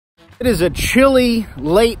It is a chilly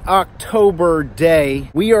late October day.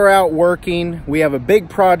 We are out working. We have a big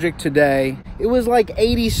project today. It was like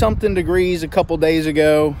 80 something degrees a couple days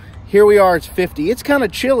ago. Here we are, it's 50. It's kind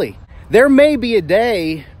of chilly. There may be a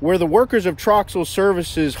day where the workers of Troxel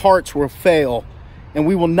Services' hearts will fail and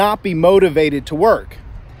we will not be motivated to work.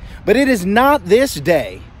 But it is not this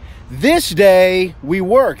day. This day we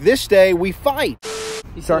work. This day we fight.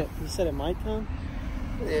 You said it might come?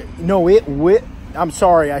 No, I'm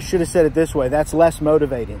sorry, I should have said it this way. That's less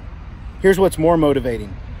motivating. Here's what's more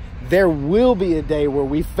motivating. There will be a day where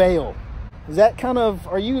we fail. Is that kind of,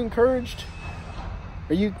 are you encouraged?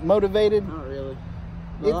 Are you motivated? Not really.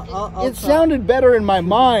 It sounded better in my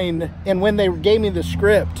mind and when they gave me the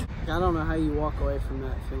script. I don't know how you walk away from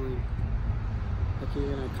that feeling like you're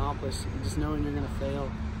going to accomplish, just knowing you're going to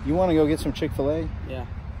fail. You want to go get some Chick-fil-A? Yeah.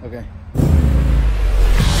 Okay.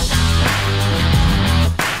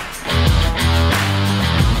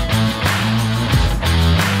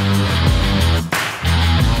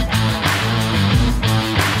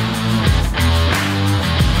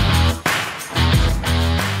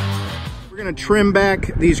 We're going to trim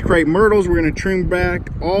back these crepe myrtles. We're going to trim back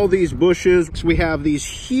all these bushes. So we have these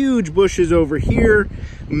huge bushes over here,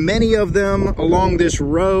 many of them along this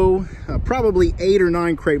row, probably 8 or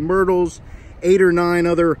 9 crepe myrtles, 8 or 9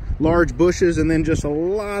 other large bushes, and then just a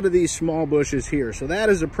lot of these small bushes here. So that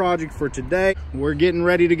is a project for today. We're getting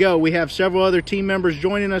ready to go. We have several other team members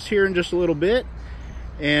joining us here in just a little bit,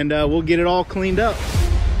 and we'll get it all cleaned up.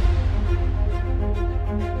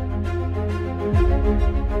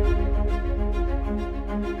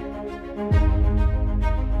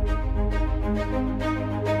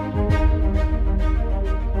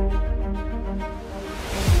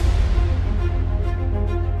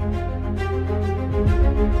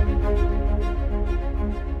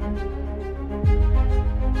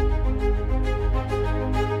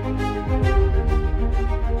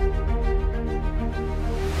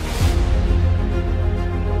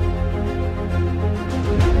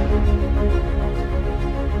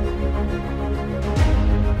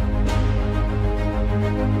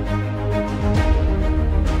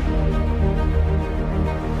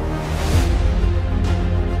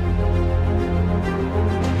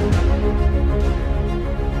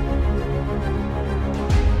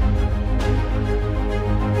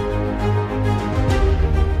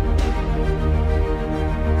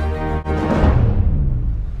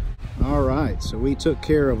 So we took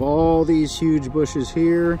care of all these huge bushes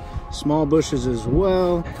here, small bushes as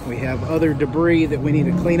well. We have other debris that we need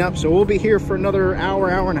to clean up. So we'll be here for another hour,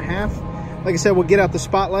 hour and a half. Like I said, we'll get out the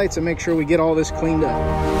spotlights and make sure we get all this cleaned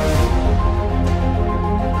up.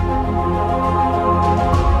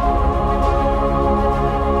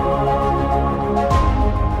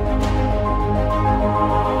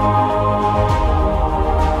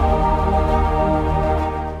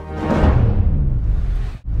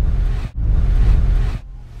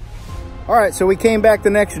 All right, so we came back the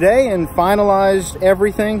next day and finalized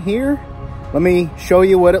everything here. Let me show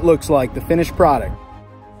you what it looks like, the finished product.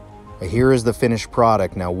 Here is the finished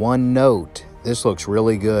product. Now, one note, this looks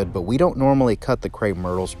really good, but we don't normally cut the crepe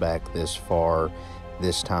myrtles back this far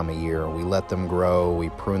this time of year. We let them grow, we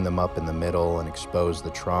prune them up in the middle and expose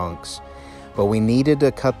the trunks. But we needed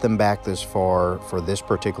to cut them back this far for this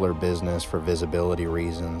particular business for visibility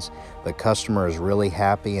reasons. The customer is really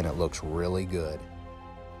happy and it looks really good.